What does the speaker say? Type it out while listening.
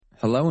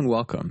Hello and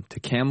welcome to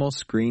Camel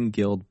Screen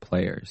Guild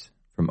Players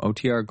from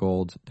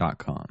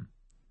OTRGold.com.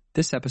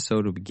 This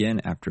episode will begin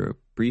after a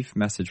brief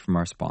message from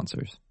our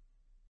sponsors.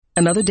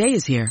 Another day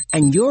is here,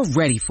 and you're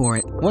ready for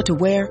it. What to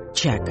wear?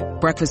 Check.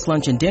 Breakfast,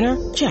 lunch, and dinner?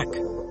 Check.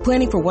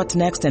 Planning for what's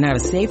next and how to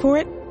save for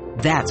it?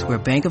 That's where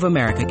Bank of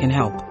America can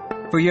help.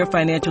 For your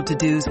financial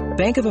to-dos,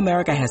 Bank of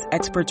America has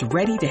experts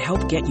ready to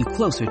help get you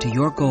closer to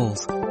your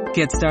goals.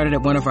 Get started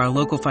at one of our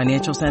local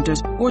financial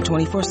centers or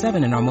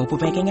 24/7 in our mobile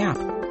banking app.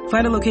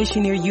 Find a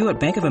location near you at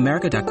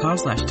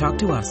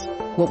bankofamerica.com/talktous.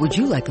 What would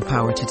you like the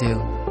power to do?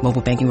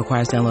 Mobile banking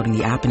requires downloading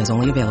the app and is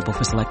only available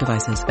for select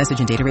devices. Message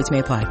and data rates may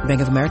apply.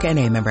 Bank of America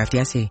N.A., member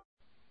FDIC.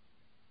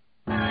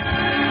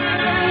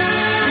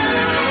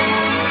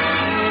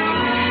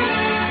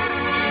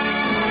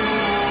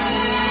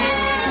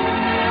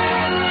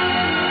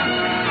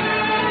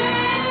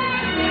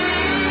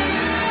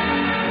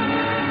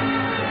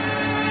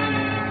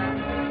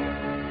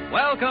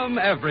 Welcome,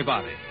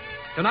 everybody.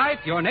 Tonight,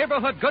 your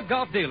neighborhood good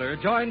golf dealer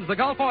joins the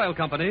Gulf Oil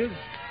Companies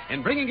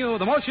in bringing you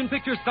the Motion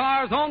Picture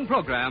Star's own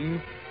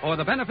program for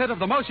the benefit of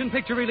the Motion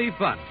Picture Relief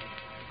Fund,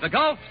 the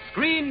Gulf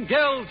Screen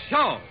Guild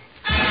Show.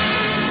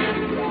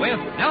 With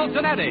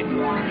Nelson Eddy,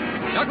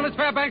 Douglas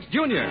Fairbanks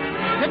Jr.,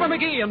 Tipper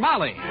McGee and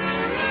Molly,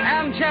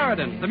 Ann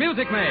Sheridan, the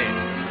music maid,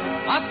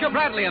 Oscar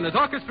Bradley and his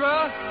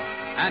orchestra,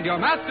 and your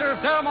master of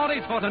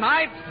ceremonies for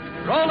tonight,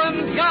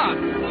 Roland Young.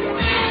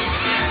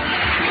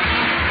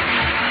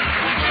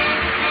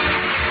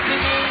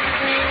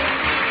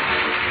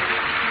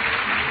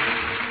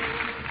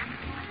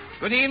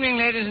 Good evening,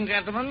 ladies and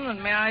gentlemen,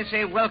 and may I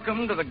say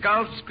welcome to the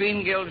Gulf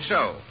Screen Guild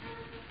Show.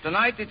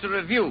 Tonight it's a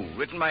review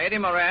written by Eddy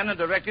Marian and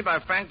directed by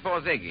Frank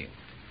Borzage.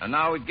 And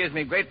now it gives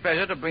me great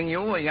pleasure to bring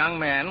you a young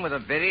man with a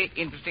very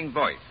interesting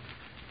voice.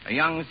 A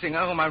young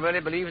singer whom I really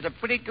believe has a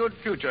pretty good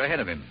future ahead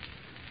of him.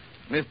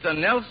 Mr.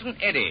 Nelson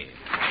Eddy.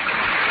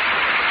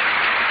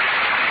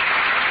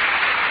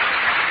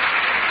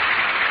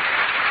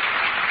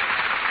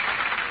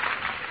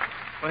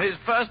 For his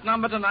first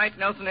number tonight,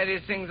 Nelson Eddy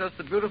sings us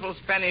the beautiful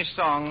Spanish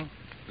song,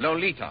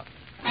 Lolita.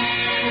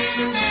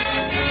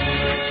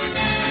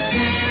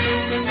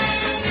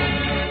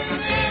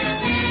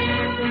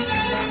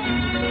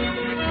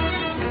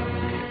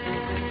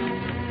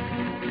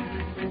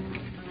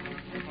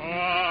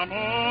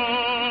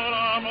 Amor,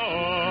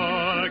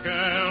 amor,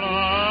 que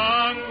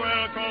langue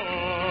el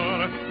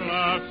cor,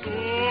 la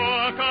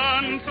sua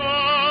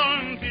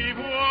canzone ti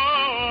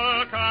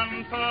vuol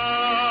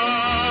cantar.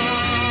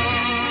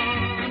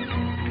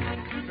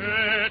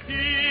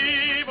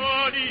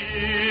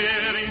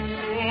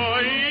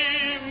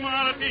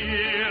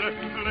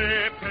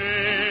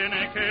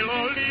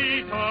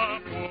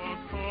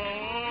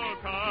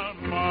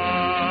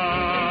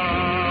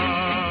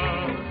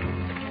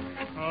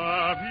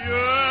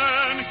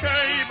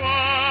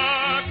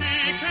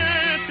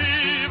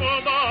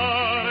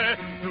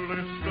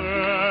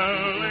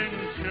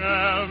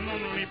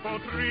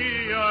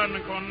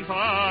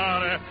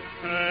 Contare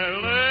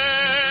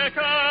le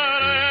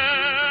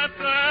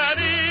carezze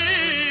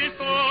di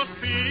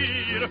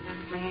sospir,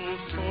 tu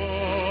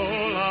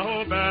sola,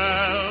 oh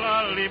bella,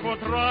 li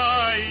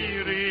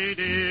potrai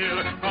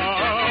ridir.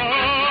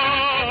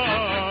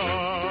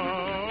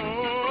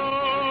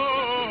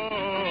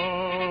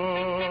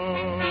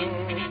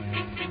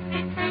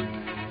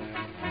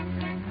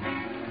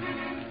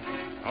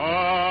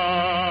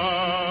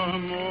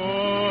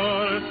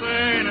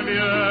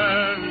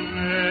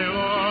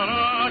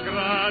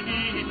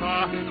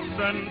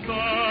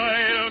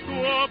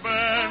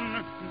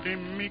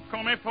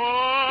 Come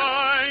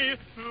fai,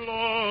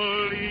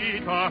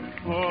 Lolita,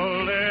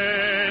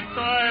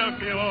 Loletta, il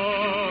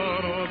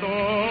fioro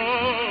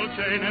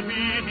dolce in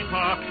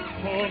vita,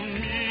 oh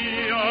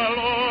mia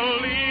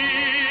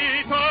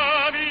Lolita,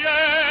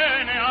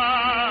 viene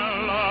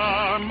all'amor,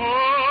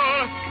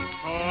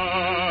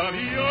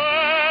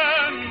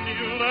 vieni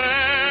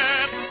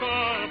diletta,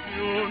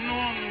 più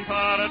non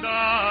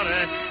tardare,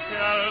 che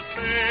al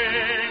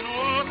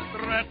seno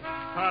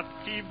stretta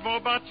ti vo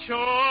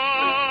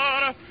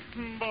baciar,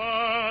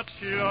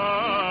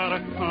 baciar,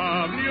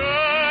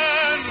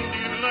 vien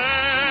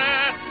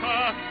diletta,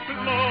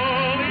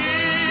 Lolita,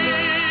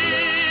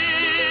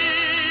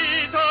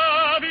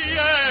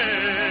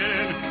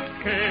 vien,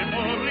 che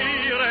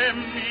morire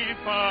mi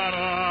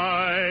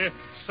farai,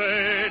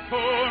 se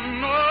tu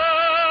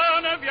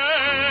non vieni.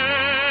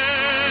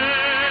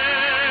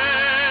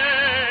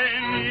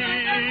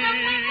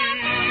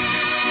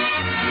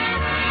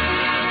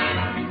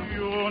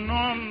 Io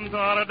non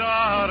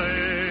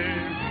tardare,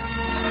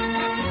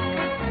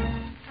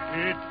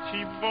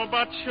 ti vo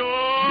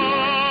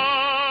baciar,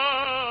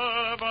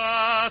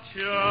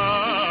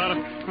 baciar,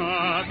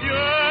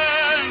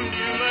 vien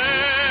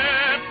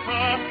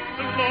diletta,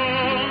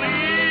 Lolita,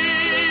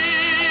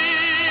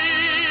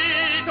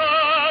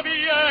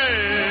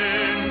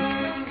 vien,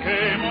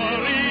 che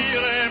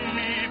morire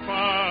mi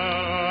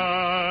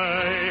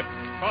farai,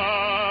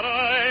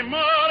 farai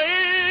morir,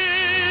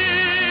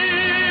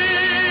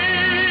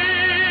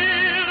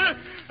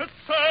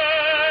 se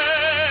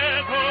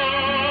tu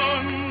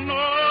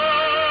non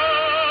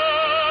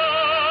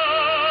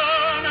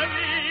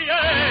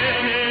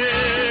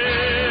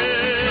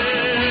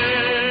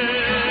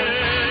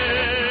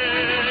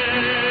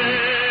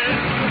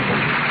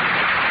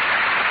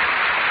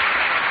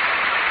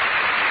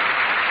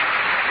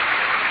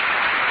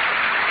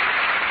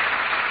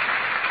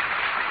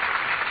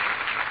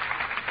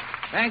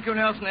Thank you,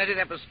 Nelson Eddy.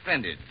 That was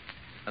splendid.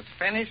 A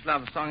Spanish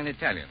love song in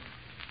Italian.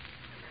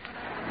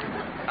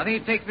 I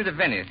think it takes me to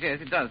Venice. Yes,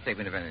 it does take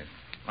me to Venice.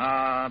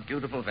 Ah,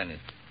 beautiful Venice.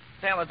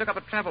 Sam, I took up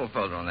a travel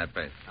folder on that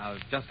place.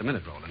 Just a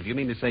minute, Roland. Do you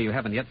mean to say you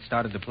haven't yet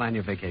started to plan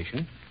your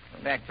vacation?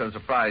 Back to a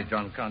surprise,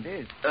 John Conte.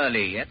 It's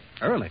early yet.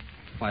 Early?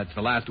 Why, it's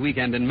the last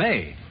weekend in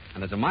May,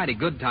 and it's a mighty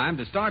good time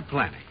to start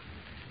planning.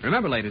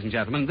 Remember, ladies and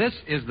gentlemen, this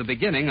is the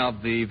beginning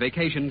of the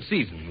vacation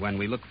season when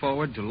we look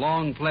forward to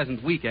long,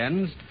 pleasant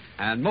weekends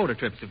and motor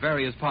trips to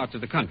various parts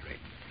of the country.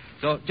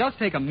 So just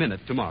take a minute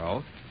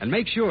tomorrow and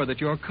make sure that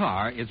your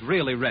car is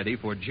really ready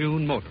for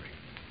June motoring.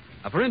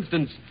 For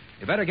instance,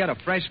 you better get a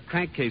fresh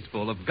crankcase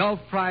full of Gulf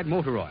Pride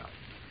motor oil.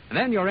 And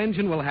then your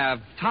engine will have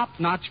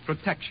top-notch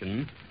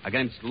protection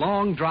against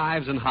long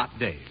drives and hot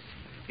days.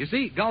 You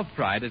see, Gulf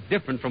Pride is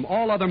different from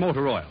all other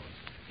motor oils.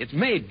 It's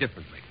made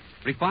differently,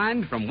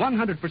 refined from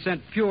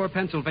 100% pure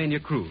Pennsylvania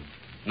crude,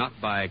 not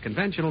by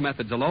conventional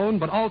methods alone,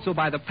 but also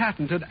by the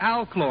patented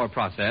Alchlor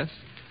process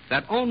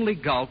that only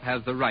Gulf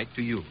has the right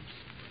to use.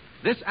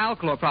 This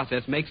Alchlor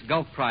process makes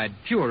Gulf Pride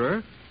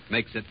purer,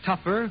 makes it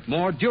tougher,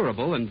 more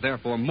durable, and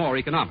therefore more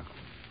economical.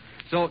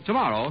 So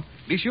tomorrow,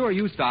 be sure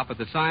you stop at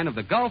the sign of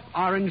the Gulf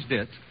Orange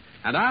Disc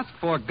and ask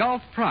for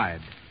Gulf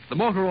Pride, the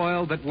motor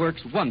oil that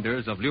works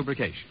wonders of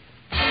lubrication.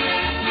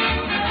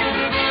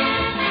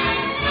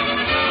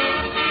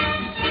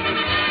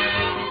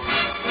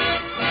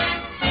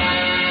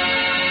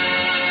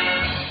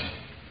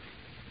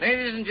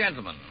 Ladies and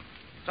gentlemen,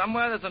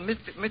 somewhere there's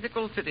a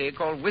mythical city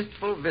called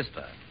Wistful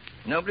Vista.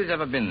 Nobody's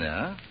ever been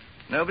there.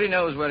 Nobody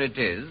knows where it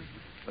is,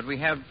 but we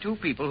have two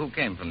people who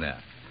came from there.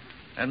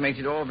 That makes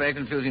it all very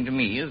confusing to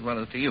me as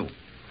well as to you.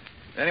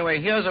 Anyway,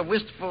 here's a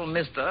wistful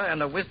mister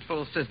and a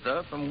wistful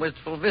sister from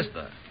Wistful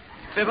Vista.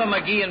 Fibber,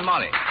 McGee, and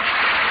Molly.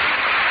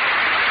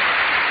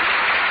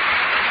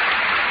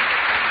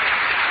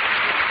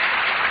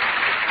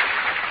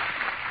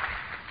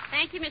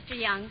 Thank you, Mr.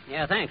 Young.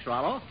 Yeah, thanks,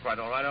 Rollo. Quite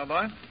all right, old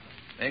boy.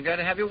 They're glad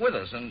to have you with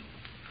us, and...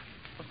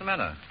 What's the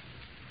matter?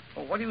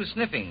 Oh, what are you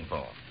sniffing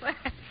for? Well,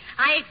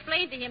 I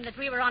explained to him that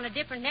we were on a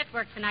different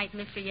network tonight,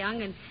 Mr.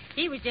 Young, and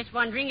he was just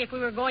wondering if we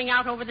were going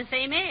out over the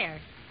same air.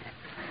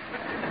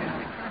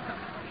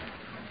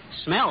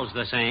 Smells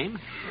the same.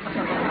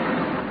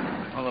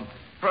 Well, the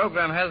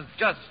program has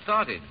just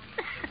started.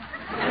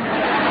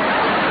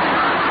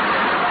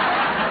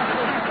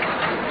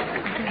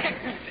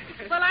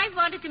 Well, I've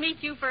wanted to meet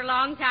you for a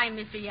long time,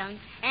 Mr. Young,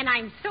 and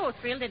I'm so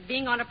thrilled at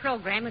being on a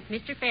program with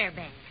Mr.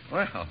 Fairbanks.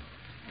 Well,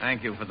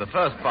 thank you for the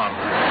first part.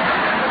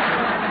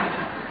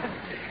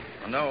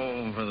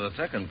 No, for the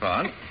second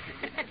part.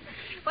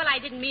 Well, I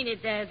didn't mean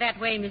it that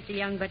way, Mr.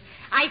 Young, but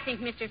I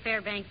think Mr.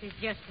 Fairbanks is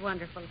just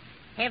wonderful.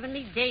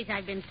 Heavenly days,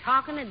 I've been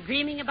talking and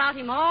dreaming about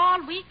him all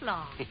week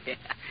long.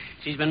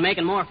 She's been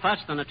making more fuss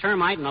than a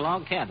termite in a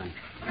log cabin.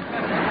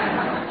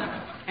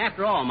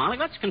 After all, Molly,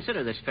 let's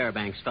consider this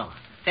Fairbanks fella.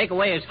 Take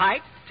away his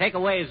height, take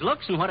away his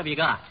looks, and what have you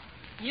got?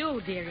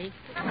 You, dearie.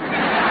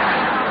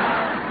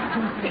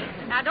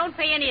 Now, don't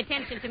pay any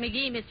attention to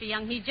McGee, Mr.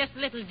 Young. He's just a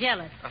little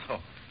jealous. Oh,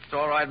 it's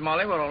all right,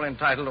 Molly. We're all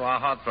entitled to our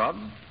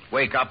heartthrobs.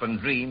 Wake up and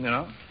dream, you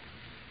know.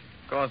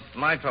 Of course,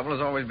 my trouble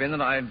has always been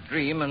that I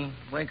dream and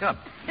wake up.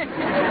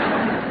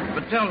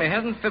 But tell me,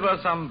 hasn't Fibber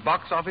some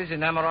box office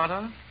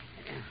inamorata?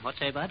 What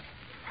say, Bud?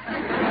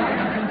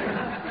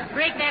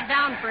 Break that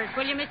down first,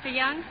 will you, Mr.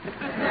 Young?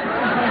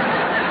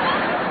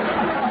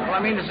 Well, I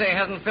mean to say,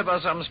 hasn't Fibber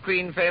some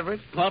screen favorite?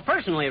 Well,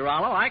 personally,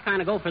 Rollo, I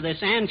kind of go for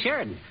this Ann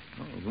Sheridan.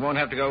 You won't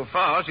have to go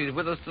far. She's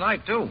with us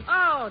tonight, too.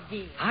 Oh,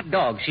 dear. Hot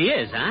dog, she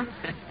is, huh?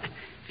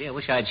 Gee, I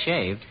wish I'd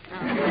shaved.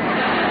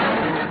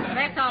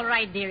 That's all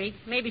right, dearie.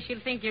 Maybe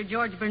she'll think you're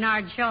George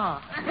Bernard Shaw.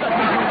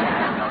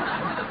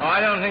 Oh, I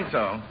don't think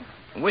so.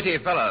 Witty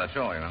fella,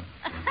 sure, you know.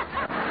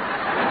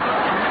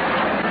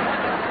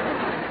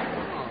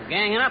 Oh,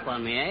 ganging up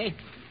on me, eh?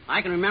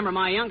 I can remember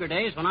my younger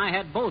days when I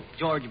had both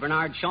George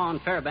Bernard Shaw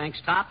and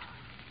Fairbanks topped.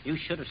 You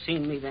should have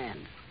seen me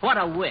then. What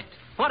a wit.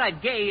 What a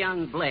gay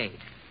young blade.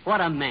 What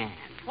a man.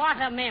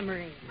 What a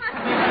memory.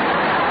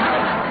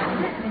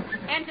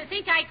 And to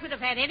think I could have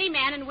had any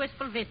man in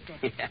Wistful Vista.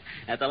 Yeah.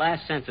 At the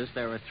last census,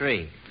 there were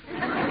 3.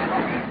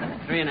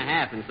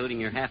 3.5, including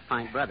your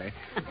half-pint brother.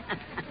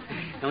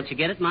 Don't you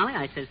get it, Molly?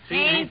 I says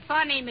 3.5. Ain't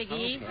funny,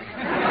 McGee. Okay.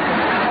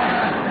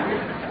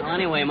 Well,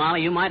 anyway,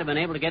 Molly, you might have been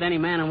able to get any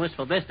man in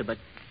Wistful Vista, but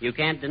you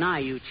can't deny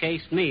you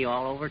chased me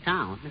all over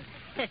town.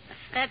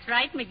 That's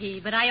right,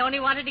 McGee, but I only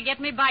wanted to get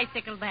my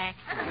bicycle back.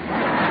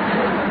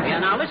 Yeah,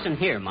 now listen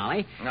here,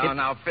 Molly.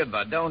 Now,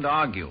 Fibber, don't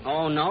argue.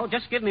 Oh, no?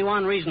 Just give me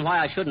one reason why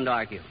I shouldn't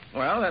argue.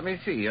 Well, let me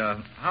see.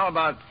 How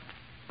about...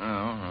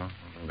 No.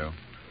 No.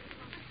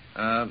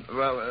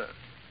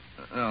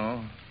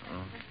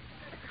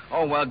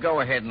 Oh, well, go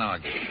ahead and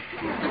argue.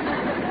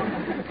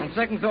 On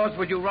second thoughts,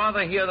 would you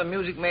rather hear the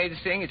music maids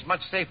sing? It's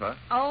much safer.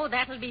 Oh,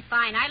 that'll be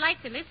fine. I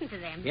like to listen to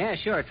them. Yeah,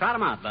 sure. Trot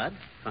 'em out, Bud.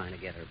 Trying to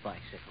get her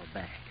bicycle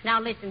back.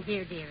 Now, listen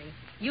here, dearie.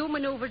 You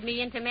maneuvered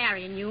me into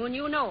marrying you, and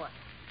you know it.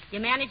 You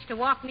managed to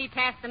walk me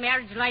past the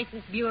Marriage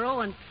License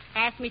Bureau and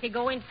asked me to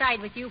go inside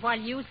with you while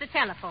you used the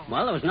telephone.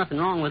 Well, there was nothing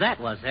wrong with that,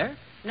 was there?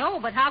 No,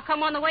 but how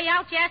come on the way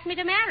out you asked me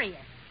to marry you?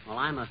 Well,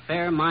 I'm a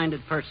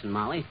fair-minded person,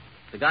 Molly.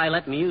 The guy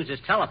let me use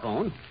his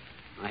telephone.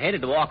 I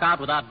hated to walk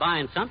out without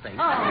buying something.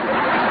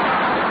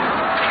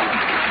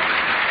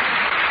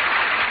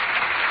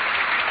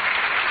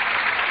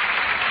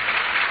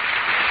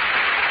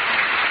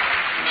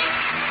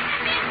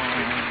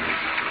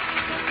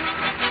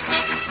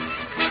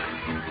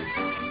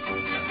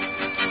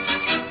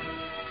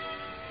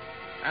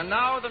 And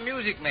now the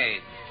Music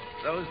Maids,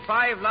 those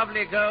 5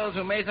 lovely girls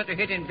who made such a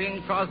hit in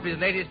Bing Crosby's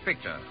latest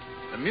picture.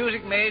 The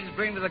Music Maids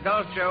bring to the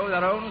Golf Show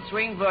their own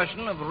swing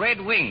version of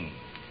Red Wing.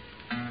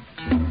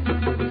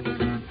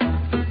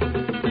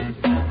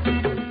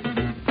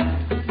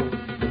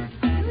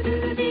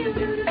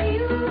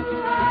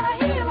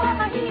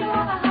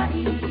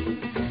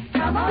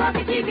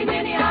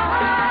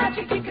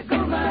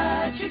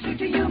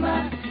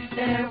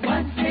 There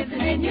once lived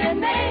an Indian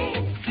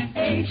maid,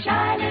 a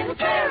shy little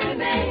prairie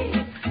maid,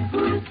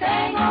 who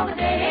sang all the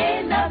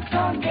day a love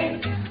song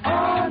gay.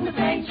 On the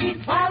plain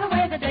she'd while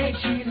away the day.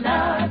 She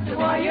loved the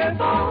warrior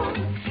bold,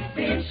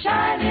 this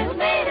shy little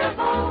maid of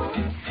old.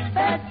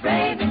 But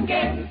brave and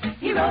gay,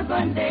 he rode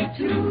one day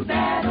to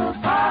battle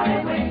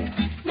far away.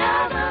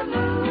 Now the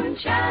moon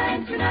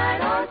shines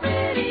tonight on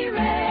pretty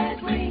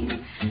Red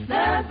Wing.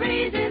 The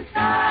breeze is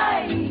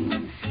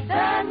sighing,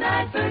 the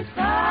night bird's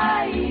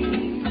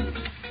crying.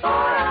 For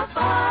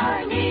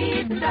afar,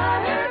 neath the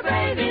star, her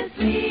brave is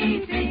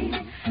sleeping,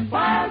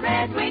 while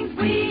Red Wing's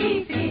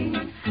weeping,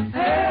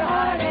 her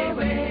heart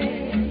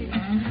away.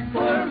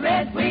 For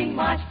Red Wing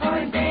watched for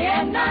him day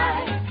and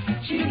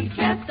night. She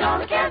kept all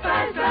the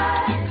campfires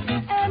dry,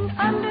 and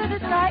under the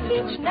sky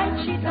each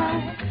night she'd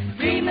lie,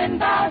 dreaming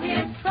about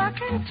his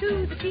rockin'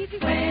 to the teepee.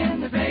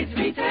 When the braves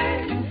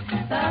returned,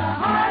 the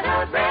heart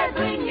of Red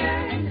Wing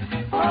yearned,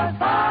 for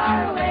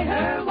far away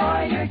her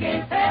warrior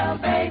gaze fell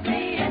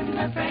bravely in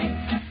the fray.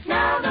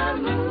 Now the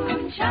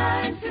moon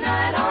shines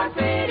tonight on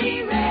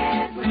pretty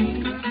Red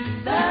Wing.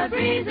 The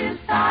breeze is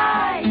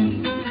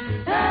sighing,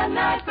 the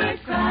night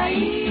bird's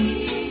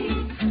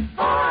crying.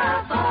 For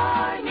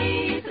afar,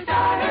 neath the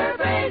star, her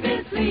brave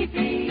is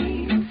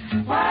sleeping,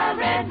 while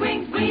Red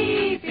Wing's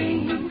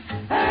weeping,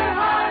 her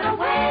heart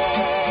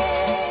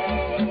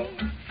away.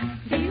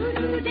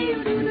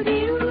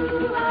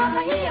 Dee-oo-doo-dee-oo-doo-dee-oo,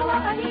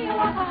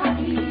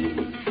 ah-hee-oh-ah-hee-oh-ah-hee.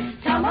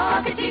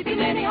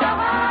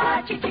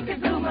 Tama-ka-tee-pee-mini-ah-ah,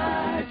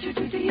 chick-chick-a-booma,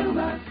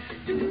 choo-choo-choo-yuma.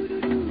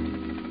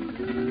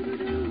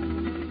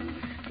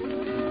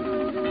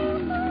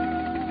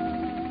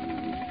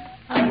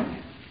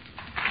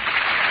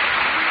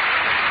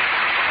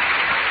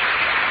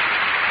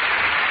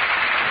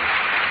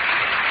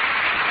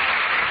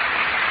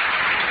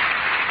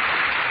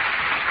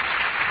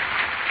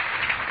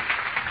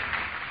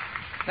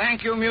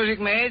 Thank you, Music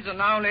Maids. And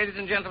now, ladies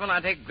and gentlemen, I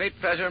take great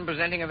pleasure in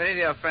presenting a very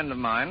dear friend of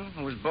mine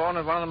who was born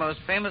of one of the most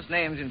famous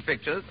names in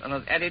pictures and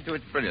has added to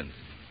its brilliance.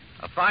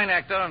 A fine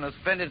actor and a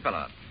splendid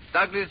fellow,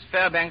 Douglas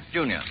Fairbanks,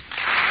 Jr.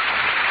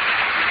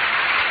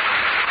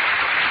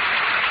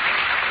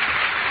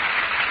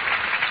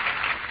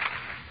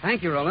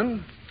 Thank you,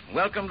 Roland.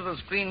 Welcome to the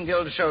Screen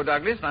Guild show,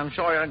 Douglas, and I'm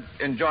sure you'll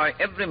enjoy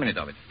every minute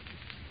of it.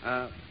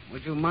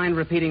 Would you mind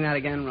repeating that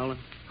again, Roland?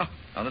 Oh,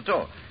 not at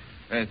all.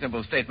 Very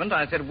simple statement.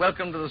 I said,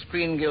 welcome to the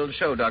Screen Guild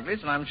show, Douglas,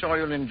 and I'm sure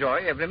you'll enjoy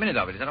every minute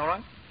of it. Is that all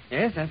right?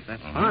 Yes, that's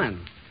fine.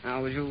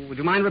 Now, would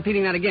you mind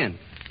repeating that again?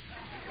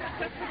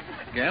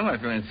 Again, well,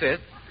 if you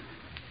insist.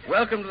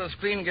 Welcome to the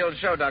Screen Guild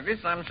show, Douglas,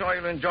 and I'm sure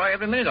you'll enjoy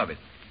every minute of it.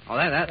 Oh,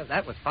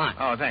 that was fine.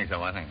 Oh, thanks,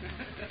 Elway, thanks.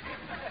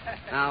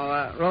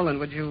 Now, Roland,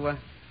 would you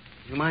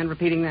mind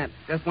repeating that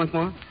just once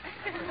more?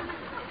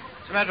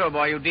 What's the matter, old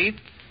boy? You deep?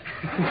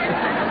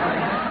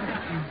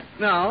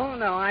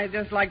 No, I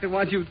just like to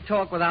watch you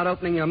talk without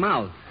opening your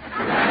mouth.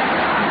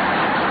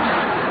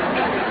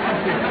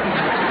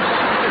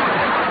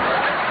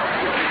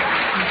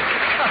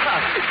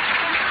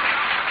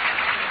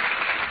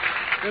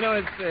 You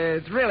know,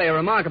 it's really a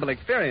remarkable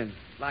experience,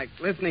 like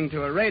listening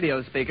to a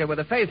radio speaker with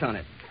a face on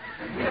it.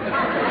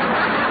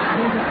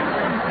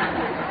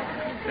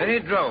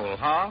 Very droll,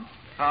 huh?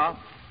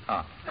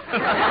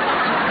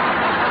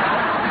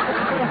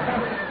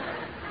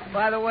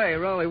 By the way,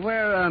 Rolly,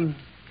 where are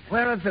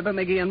Fibber,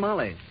 McGee, and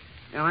Molly?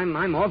 Now,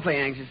 I'm awfully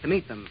anxious to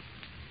meet them.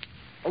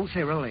 Oh,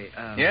 say, Rolly.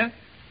 Yeah?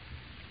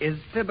 Is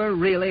Fibber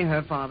really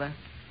her father?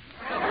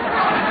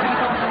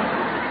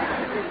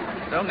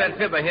 Don't let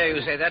Fibber hear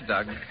you say that,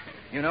 Doug.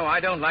 You know, I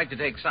don't like to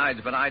take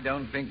sides, but I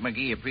don't think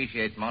McGee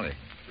appreciates Molly.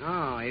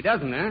 Oh, he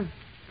doesn't, eh?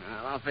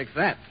 Well, I'll fix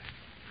that.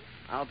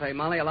 I'll pay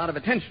Molly a lot of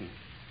attention.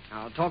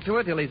 I'll talk to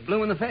her till he's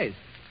blue in the face.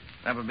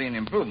 That would be an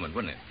improvement,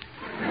 wouldn't it?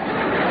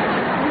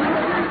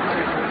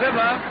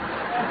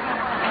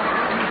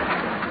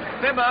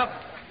 Fibber!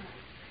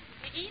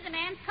 McGee, the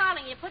man's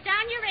calling you. Put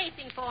down your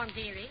racing form,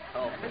 dearie.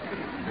 Oh.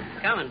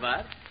 Coming,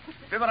 Bud.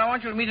 Fibber, I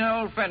want you to meet an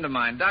old friend of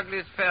mine,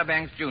 Douglas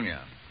Fairbanks, Jr.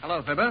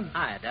 Hello, Fibber.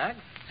 Hi, Doug.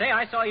 Say,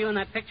 I saw you in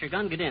that picture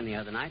Gun Get In the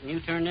other night, and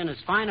you turned in as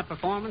fine a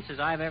performance as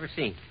I've ever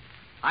seen.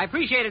 I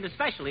appreciate it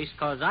especially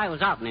because I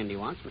was out in Indy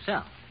once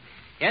myself.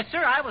 Yes,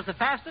 sir, I was the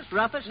fastest,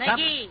 roughest...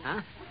 McGee.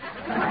 Huh?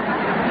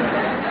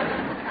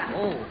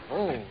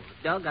 Oh,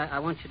 Doug, I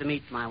want you to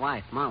meet my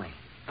wife, Molly.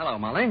 Hello,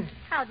 Molly.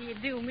 How do you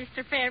do,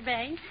 Mr.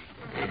 Fairbanks?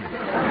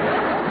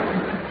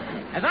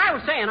 As I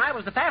was saying, I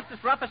was the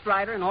fastest, roughest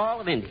rider in all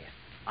of India.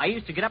 I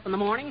used to get up in the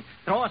morning,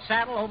 throw a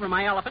saddle over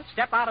my elephant,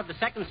 step out of the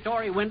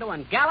second-story window,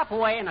 and gallop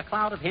away in a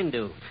cloud of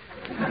Hindus.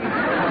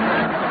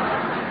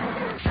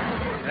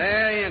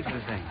 Very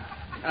interesting.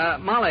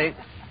 Molly,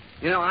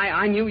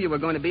 I knew you were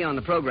going to be on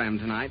the program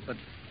tonight, but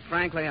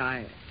frankly,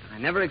 I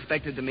never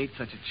expected to meet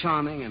such a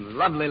charming and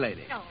lovely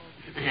lady. Oh.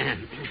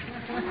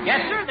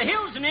 Yes, sir, the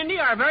hills in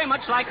India are very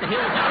much like the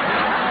hills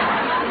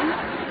out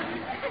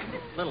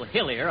here. A little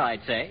hillier,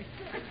 I'd say.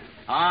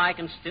 I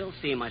can still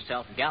see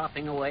myself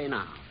galloping away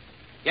now.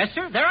 Yes,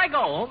 sir, there I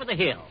go, over the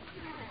hill.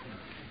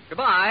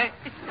 Goodbye.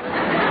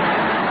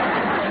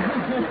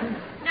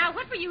 Now,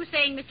 what were you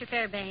saying, Mr.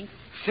 Fairbanks?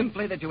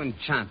 Simply that you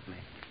enchant me.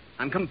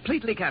 I'm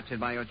completely captured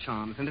by your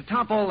charms, and to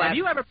top all that... Have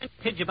you ever been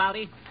to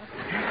Tidjabouti?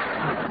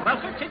 Well,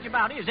 sir,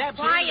 Tidjabouti is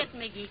absolutely... Quiet,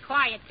 McGee,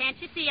 quiet. Can't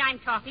you see I'm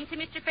talking to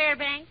Mr.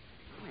 Fairbanks?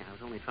 Well, I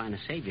was only trying to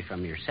save you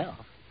from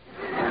yourself.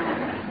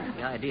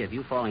 The idea of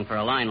you falling for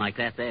a line like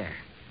that there.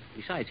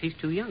 Besides, he's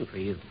too young for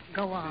you.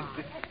 Go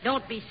on.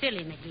 Don't be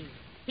silly, McGee.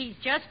 He's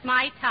just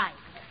my type.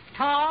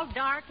 Tall,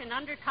 dark, and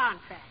under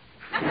contract.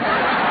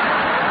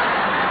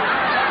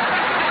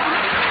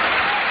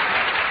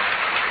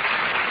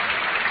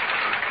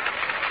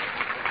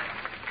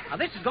 Now,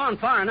 this has gone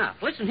far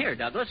enough. Listen here,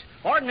 Douglas.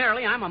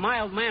 Ordinarily, I'm a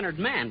mild-mannered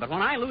man, but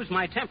when I lose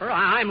my temper,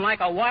 I'm like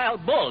a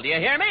wild bull. Do you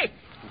hear me?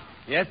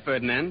 Yes,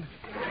 Ferdinand.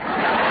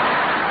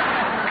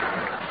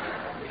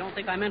 You don't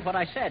think I meant what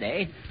I said,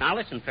 eh? Now,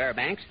 listen,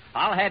 Fairbanks.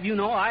 I'll have you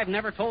know I've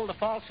never told a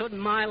falsehood in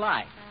my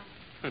life.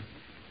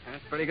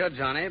 That's pretty good,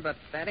 Johnny, but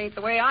that ain't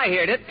the way I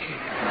heard it.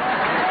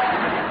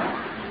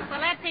 Well,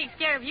 that takes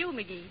care of you,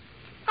 McGee.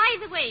 By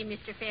the way,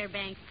 Mr.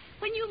 Fairbanks,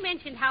 when you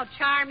mentioned how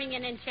charming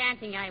and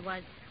enchanting I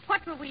was,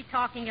 what were we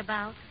talking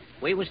about?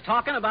 We was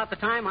talking about the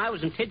time I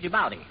was in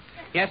Tidjabouti.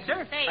 Yes,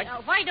 sir? Say,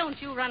 why don't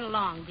you run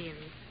along,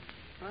 dearie?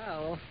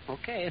 Well,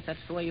 okay, if that's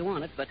the way you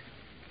want it, but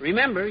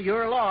remember,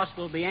 your loss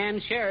will be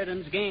Ann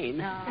Sheridan's gain.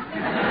 No.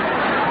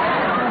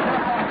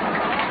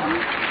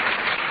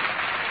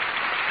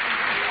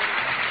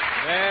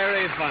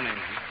 Very funny.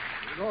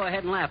 Go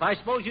ahead and laugh. I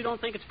suppose you don't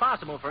think it's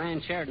possible for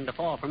Ann Sheridan to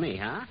fall for me,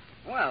 huh?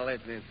 Well,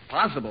 it's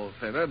possible,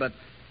 Fibber, but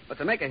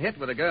to make a hit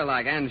with a girl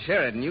like Ann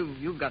Sheridan,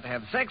 you've got to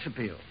have sex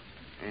appeal.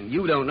 And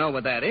you don't know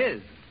what that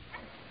is.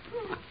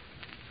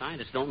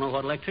 Scientists don't know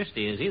what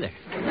electricity is either.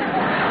 They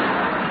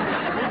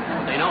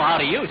know how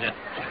to use it.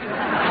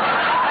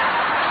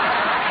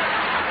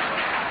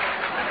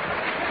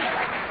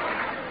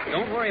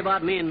 Don't worry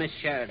about me and Miss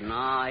Sheridan. Oh,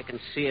 I can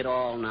see it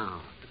all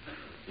now.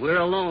 We're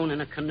alone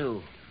in a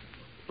canoe,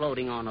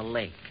 floating on a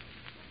lake.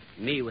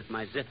 Me with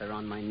my zither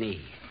on my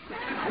knee.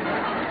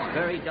 It's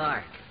very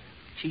dark.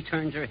 She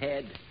turns her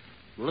head,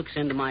 looks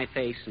into my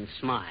face, and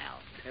smiles.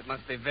 It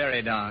must be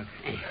very dark.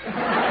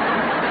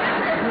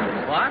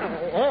 What?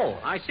 Oh,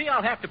 I see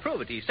I'll have to prove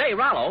it to you. Say,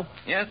 Rollo.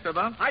 Yes,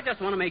 Fibber? I just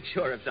want to make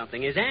sure of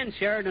something. Is Ann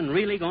Sheridan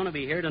really going to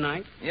be here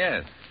tonight?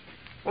 Yes.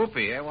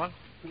 Whoopee, eh, what?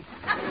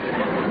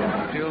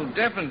 She'll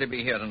definitely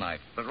be here tonight.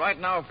 But right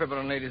now, Fibber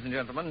and ladies and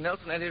gentlemen,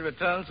 Nelson Eddy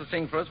returns to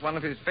sing for us one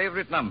of his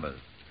favorite numbers,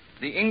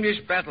 the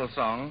English battle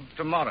song,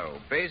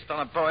 Tomorrow, based on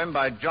a poem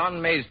by John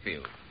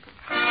Masefield.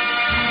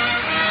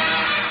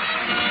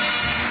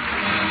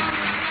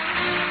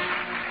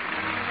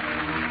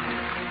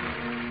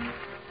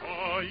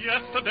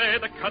 Yesterday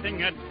the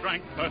cutting edge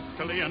drank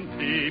thirstily and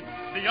deep.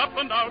 The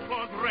upland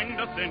outlaws ringed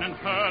us in and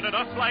herded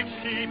us like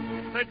sheep.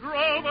 They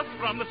drove us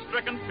from the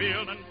stricken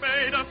field and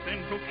bade us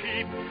into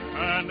keep.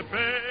 And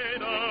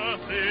bade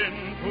us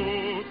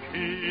into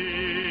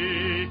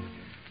keep.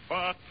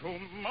 But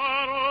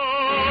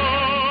tomorrow,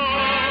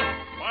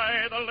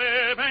 by the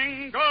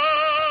living God,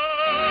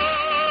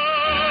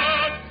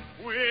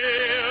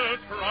 we'll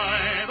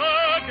try the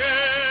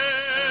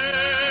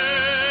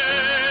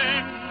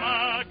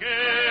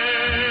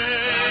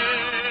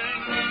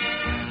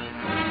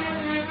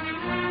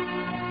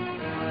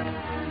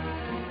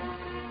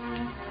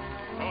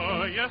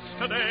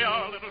Yesterday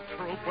our little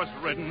troop was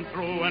ridden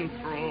through and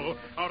through.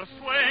 Our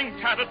swaying,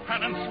 tattered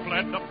pennants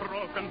fled the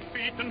broken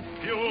feet and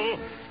few.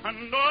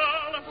 And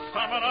all the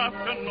summer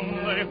afternoon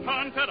they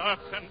hunted us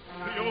and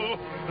slew.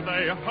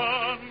 They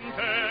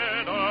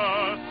hunted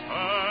us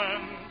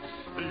and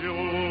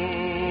slew.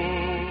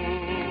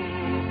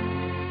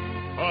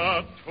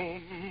 But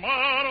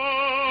tomorrow,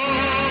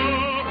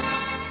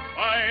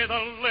 by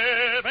the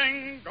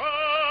living God,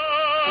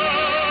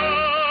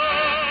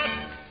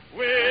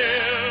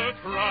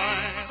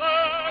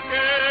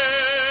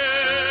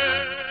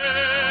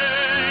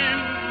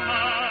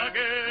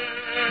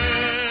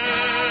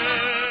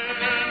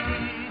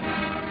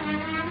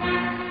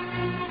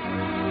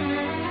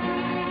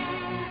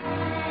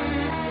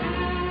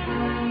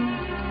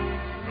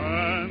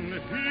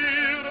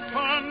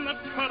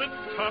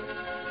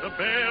 the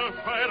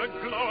balefire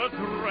glows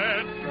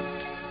red.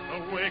 The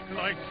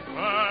like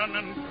span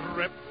and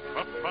drip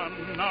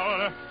upon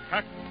our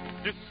hack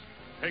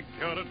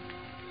disfigured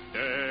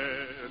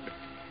dead.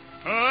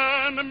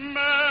 And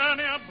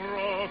many a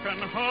broken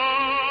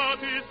heart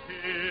is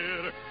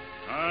here,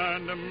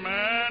 and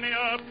many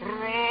a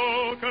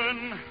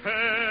broken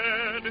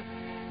head,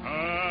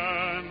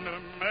 and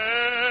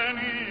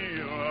many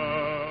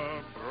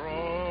a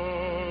broken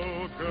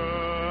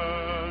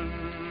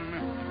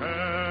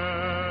head.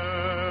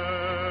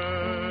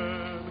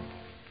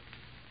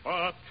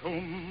 But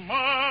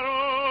tomorrow,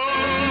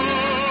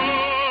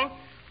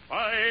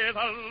 by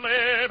the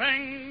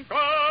living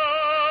God,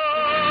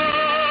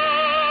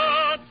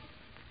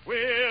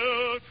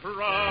 we'll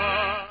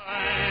try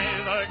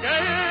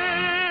again.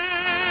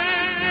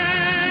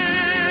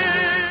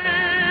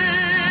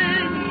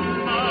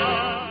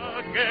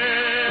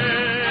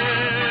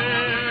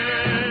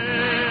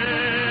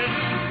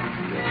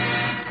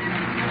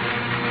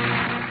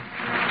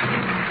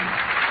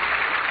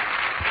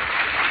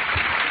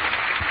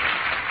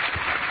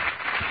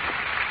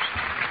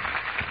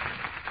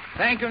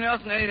 Thank you,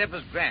 Nelson Eddy. That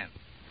was grand.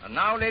 And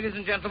now, ladies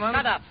and gentlemen...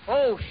 Shut up.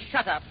 Oh,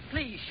 shut up.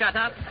 Please shut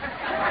up.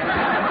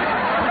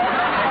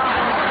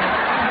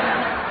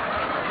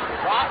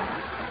 What?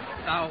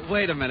 Now,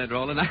 wait a minute,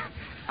 Roland.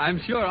 I'm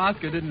sure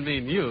Oscar didn't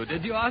mean you.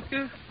 Did you,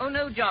 Oscar? Oh,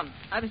 no, John.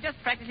 I was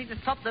just practicing to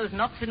stop those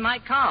knocks in my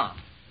car.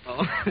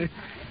 Oh,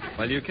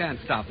 well, you can't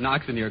stop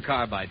knocks in your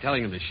car by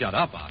telling him to shut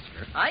up,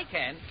 Oscar. I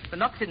can. The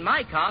knocks in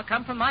my car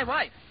come from my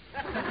wife.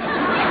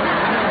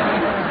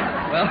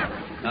 Well,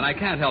 then I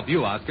can't help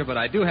you, Oscar, but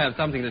I do have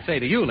something to say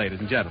to you, ladies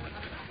and gentlemen.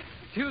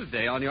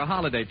 Tuesday, on your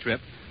holiday trip,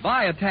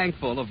 buy a tank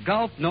full of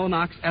Gulf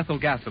No-Nox ethyl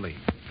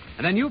gasoline.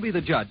 And then you'll be the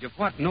judge of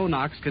what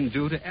No-Nox can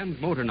do to end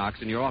motor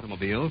knocks in your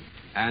automobile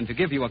and to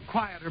give you a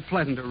quieter,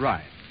 pleasanter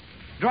ride.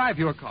 Drive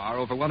your car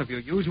over one of your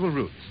usual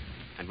routes.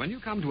 And when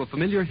you come to a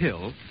familiar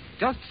hill,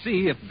 just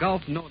see if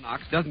Gulf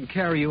No-Nox doesn't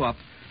carry you up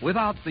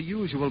without the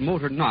usual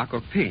motor knock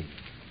or ping.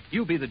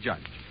 You be the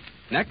judge.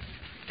 Next,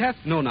 test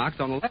No-Nox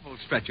on a level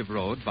stretch of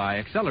road by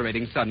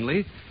accelerating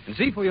suddenly and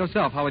see for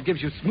yourself how it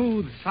gives you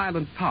smooth,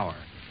 silent power,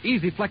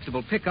 easy,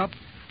 flexible pickup,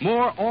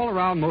 more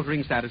all-around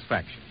motoring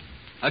satisfaction.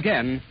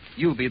 Again,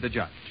 you be the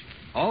judge.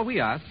 All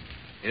we ask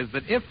is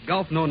that if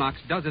Gulf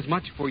No-Nox does as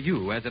much for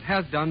you as it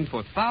has done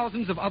for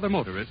thousands of other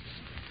motorists,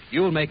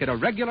 you'll make it a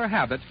regular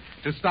habit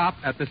to stop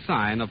at the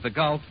sign of the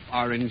Gulf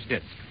Orange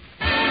Disc.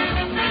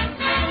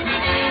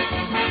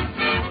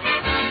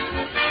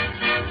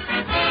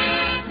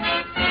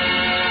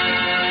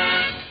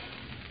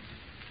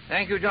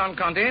 Thank you, John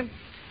Conte.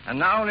 And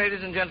now,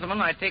 ladies and gentlemen,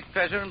 I take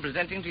pleasure in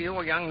presenting to you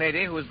a young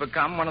lady who has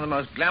become one of the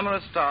most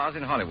glamorous stars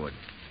in Hollywood.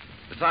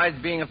 Besides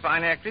being a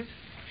fine actress,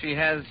 she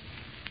has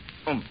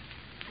oomph.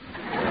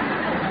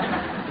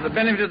 For the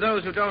benefit of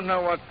those who don't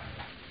know what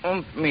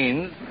oomph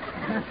means,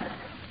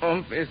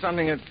 oomph is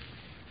something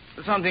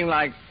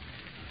like...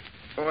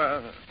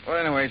 Well,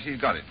 anyway, she's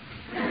got it.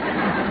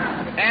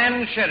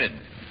 Anne Sheridan.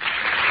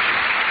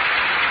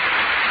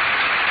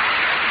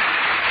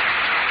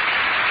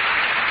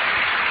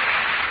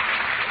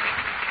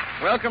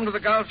 Welcome to the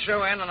Golf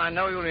Show, Anne, and I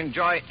know you'll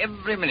enjoy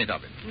every minute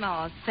of it.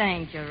 Oh,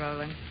 thank you,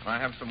 Roland. I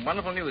have some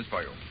wonderful news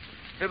for you.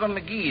 Fibber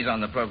McGee's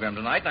on the program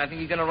tonight, and I think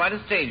he's going to write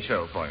a stage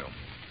show for you.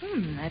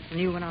 That's a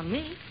new one on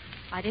me.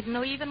 I didn't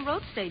know he even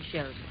wrote stage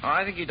shows. Oh,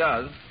 I think he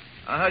does.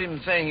 I heard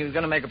him saying he was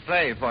going to make a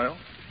play for you.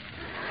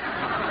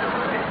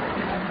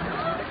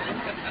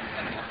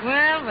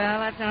 Well,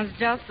 that sounds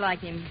just like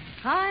him.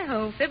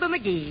 Hi-ho, Fibber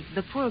McGee,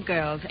 the poor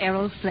girl's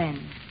Errol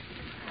Flynn.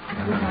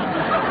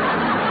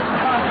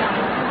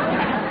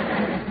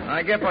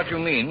 I get what you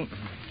mean.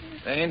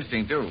 Very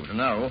interesting, too, to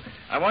know.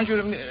 I want you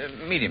to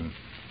meet him.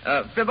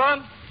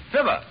 Fibber?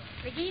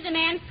 McGee, the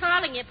man's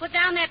calling you. Put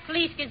down that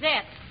police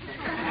gazette.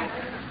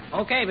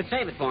 Okay, but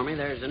save it for me.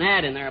 There's an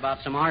ad in there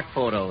about some art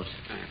photos.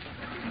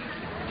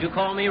 Did you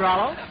call me,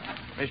 Rollo?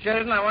 Miss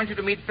Sheridan, I want you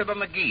to meet Fibber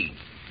McGee.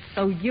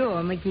 So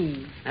you're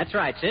McGee. That's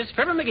right, sis.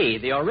 Fibber McGee,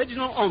 the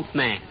original oomph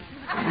man.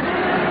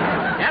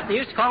 Yep, they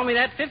used to call me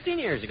that 15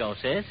 years ago,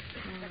 sis.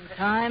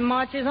 Time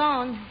marches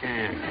on.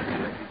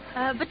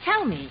 Yeah. But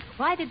tell me,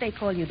 why did they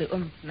call you the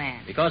oomph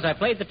man? Because I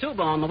played the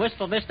tuba on the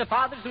Wistful Vista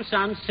Fathers and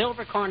Sons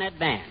Silver Cornet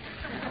Band.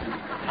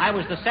 I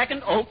was the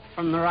second oak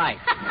from the right.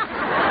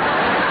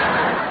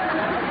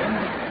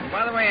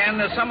 By the way, Anne,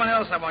 there's someone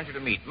else I want you to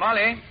meet.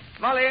 Molly,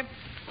 Molly,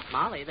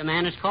 the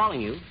man is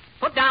calling you.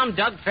 Put down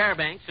Doug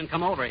Fairbanks and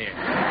come over here.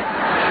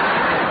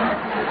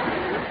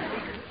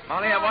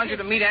 Molly, I want you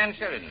to meet Anne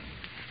Sheridan.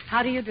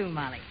 How do you do,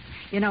 Molly?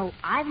 You know,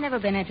 I've never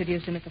been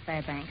introduced to Mr.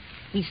 Fairbanks.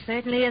 He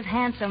certainly is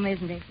handsome,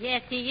 isn't he?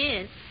 Yes, he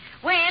is.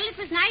 Well, it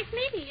was nice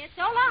meeting you.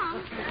 So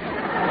long.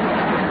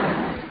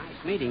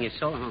 Nice meeting you.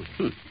 So long.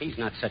 He's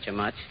not such a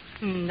much.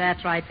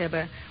 That's right,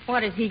 Fibber.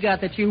 What has he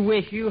got that you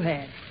wish you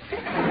had?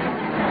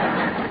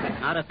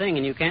 Not a thing,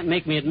 and you can't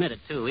make me admit it,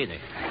 too, either.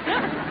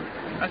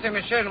 I say,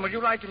 Miss Sheridan, would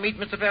you like to meet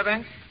Mr.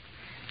 Fairbanks?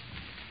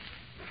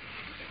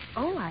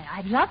 Oh,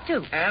 I'd love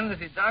to. And this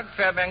is Doug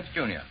Fairbanks,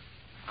 Jr.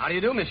 How do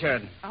you do, Miss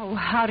Sheridan? Oh,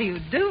 how do you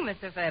do,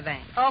 Mr.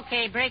 Fairbanks?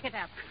 Okay, break it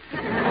up.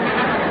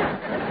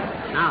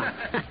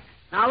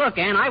 Now, look,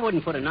 Ann, I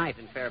wouldn't put a knife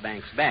in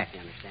Fairbanks' back, you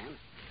understand?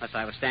 Unless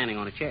I was standing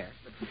on a chair.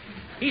 But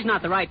he's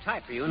not the right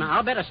type for you, and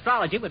I'll bet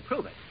astrology would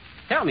prove it.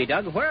 Tell me,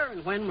 Doug, where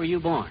and when were you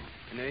born?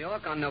 In New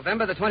York on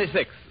November the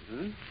 26th.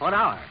 Mm-hmm. What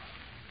hour?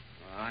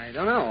 I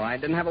don't know. I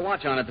didn't have a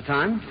watch on at the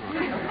time. Oh.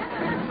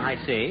 I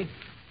see.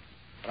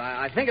 But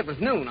I think it was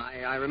noon.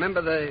 I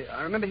remember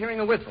hearing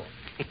a whistle.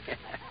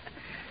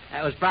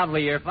 That was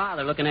probably your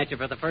father looking at you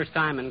for the first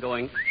time and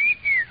going...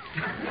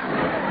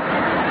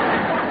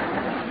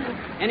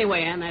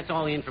 Anyway, Ann, that's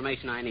all the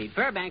information I need.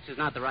 Fairbanks is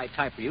not the right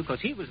type for you because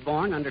he was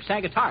born under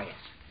Sagittarius.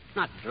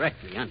 Not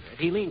directly under it.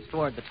 He leans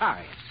toward the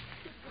Tarius.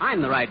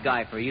 I'm the right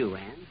guy for you,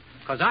 Ann,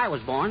 because I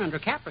was born under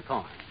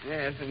Capricorn.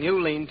 Yes, and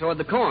you lean toward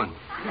the corn.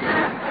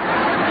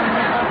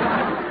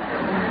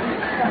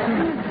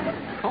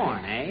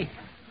 Corn, eh?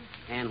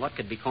 And what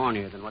could be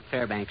cornier than what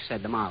Fairbanks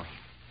said to Molly?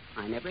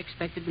 I never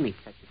expected to meet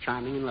such a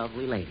charming and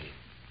lovely lady.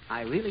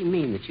 I really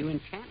mean that you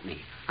enchant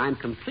me. I'm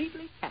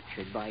completely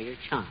captured by your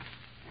charm.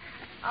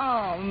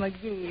 Oh,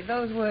 McGee,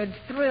 those words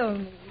thrill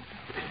me.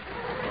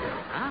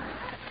 Huh?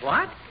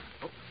 What?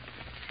 Oh,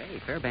 say,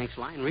 Fairbanks'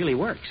 line really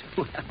works.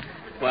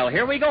 Well,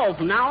 here we go.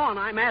 From now on,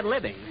 I'm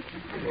ad-libbing.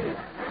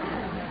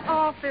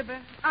 Oh,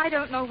 Fibber, I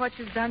don't know what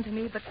you've done to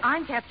me, but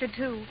I'm captured,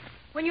 too.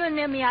 When you're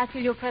near me, I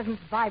feel your presence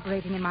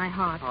vibrating in my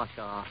heart. Oh,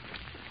 sure.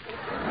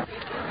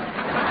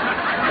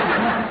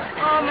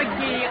 Oh,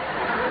 McGee.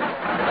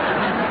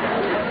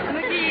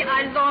 McGee,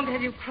 I long to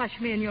have you crush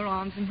me in your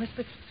arms and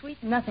whisper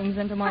sweet nothings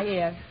into my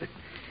ear.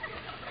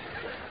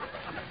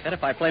 Bet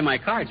if I play my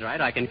cards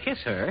right, I can kiss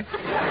her.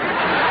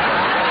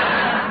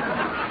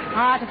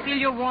 To feel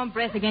your warm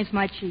breath against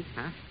my cheek.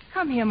 Huh?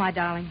 Come here, my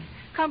darling.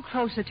 Come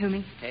closer to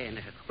me. Hey, and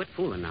quit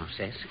fooling now,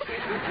 sis.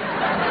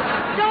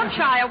 Don't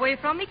shy away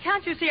from me.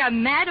 Can't you see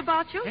I'm mad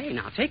about you? Hey,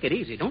 now, take it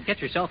easy. Don't get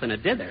yourself in a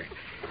dither.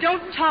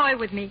 Don't toy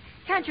with me.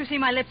 Can't you see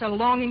my lips are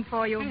longing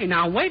for you? Hey,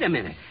 now, wait a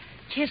minute.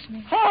 Kiss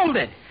me. Hold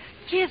it.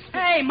 Kiss me.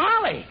 Hey,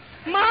 Molly.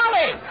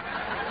 Molly!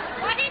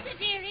 What is it,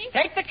 dearie?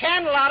 Take the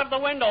candle out of the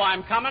window.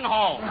 I'm coming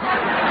home.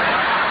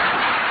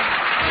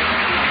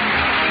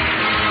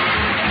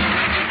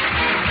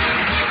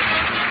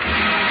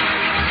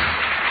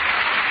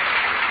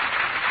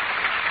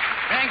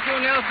 Thank you,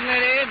 Nelson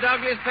Eddy,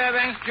 Douglas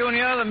Fairbanks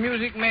Jr., the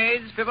Music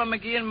Maids, Fibber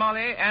McGee and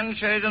Molly, Ann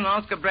Sheridan and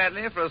Oscar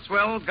Bradley for a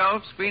swell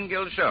Gulf Screen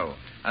Guild show.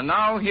 And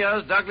now,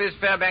 here's Douglas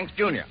Fairbanks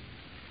Jr.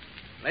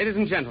 Ladies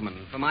and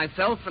gentlemen, for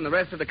myself and the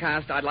rest of the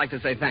cast, I'd like to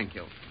say thank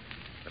you.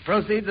 The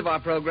proceeds of our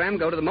program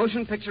go to the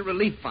Motion Picture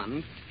Relief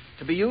Fund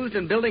to be used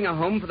in building a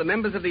home for the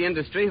members of the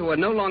industry who are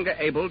no longer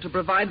able to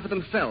provide for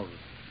themselves.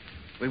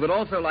 We would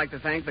also like to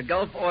thank the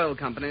Gulf Oil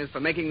Companies for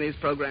making these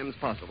programs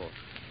possible.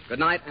 Good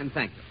night, and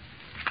thank you.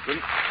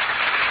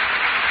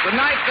 Good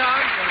night,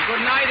 Doug, and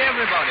good night,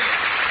 everybody.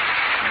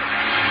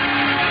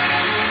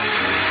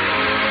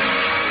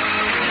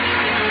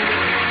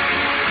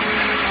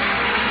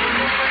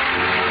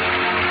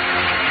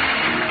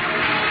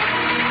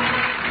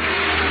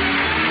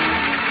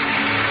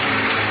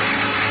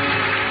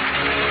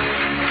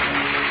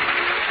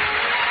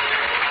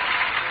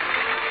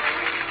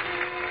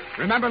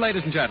 Remember,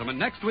 ladies and gentlemen,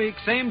 next week,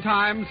 same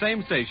time,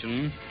 same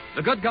station,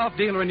 the good Gulf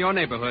dealer in your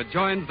neighborhood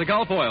joins the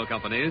Gulf Oil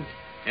Companies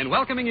in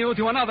welcoming you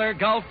to another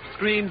Gulf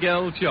Screen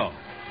Guild show.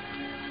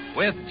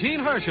 With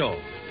Gene Herschel,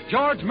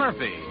 George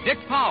Murphy, Dick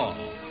Powell,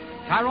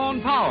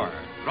 Tyrone Power,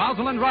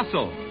 Rosalind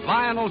Russell,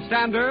 Lionel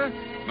Stander,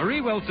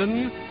 Marie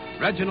Wilson,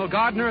 Reginald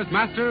Gardner as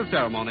Master of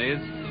Ceremonies,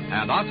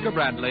 and Oscar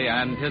Bradley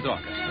and his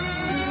orchestra.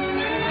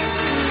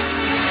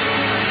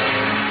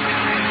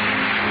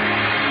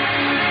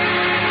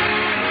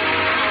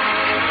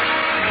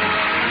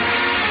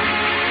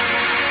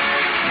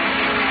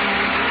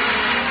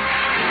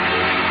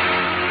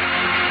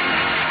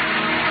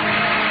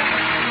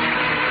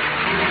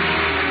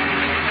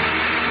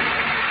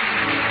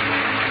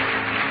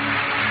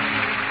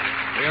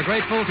 We are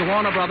grateful to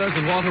Warner Brothers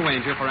and Walter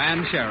Wanger for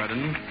Ann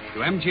Sheridan, to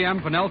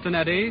MGM for Nelson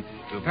Eddy,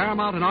 to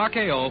Paramount and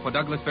RKO for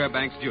Douglas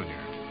Fairbanks Jr.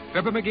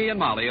 Fibber McGee and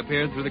Molly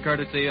appeared through the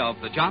courtesy of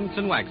the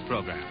Johnson Wax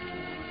Program.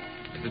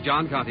 This is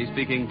John Conte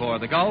speaking for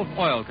the Gulf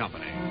Oil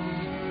Company.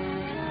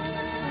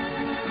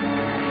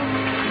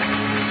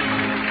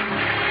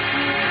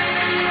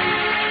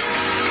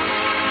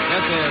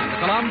 This is the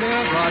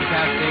Columbia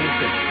Broadcasting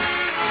System.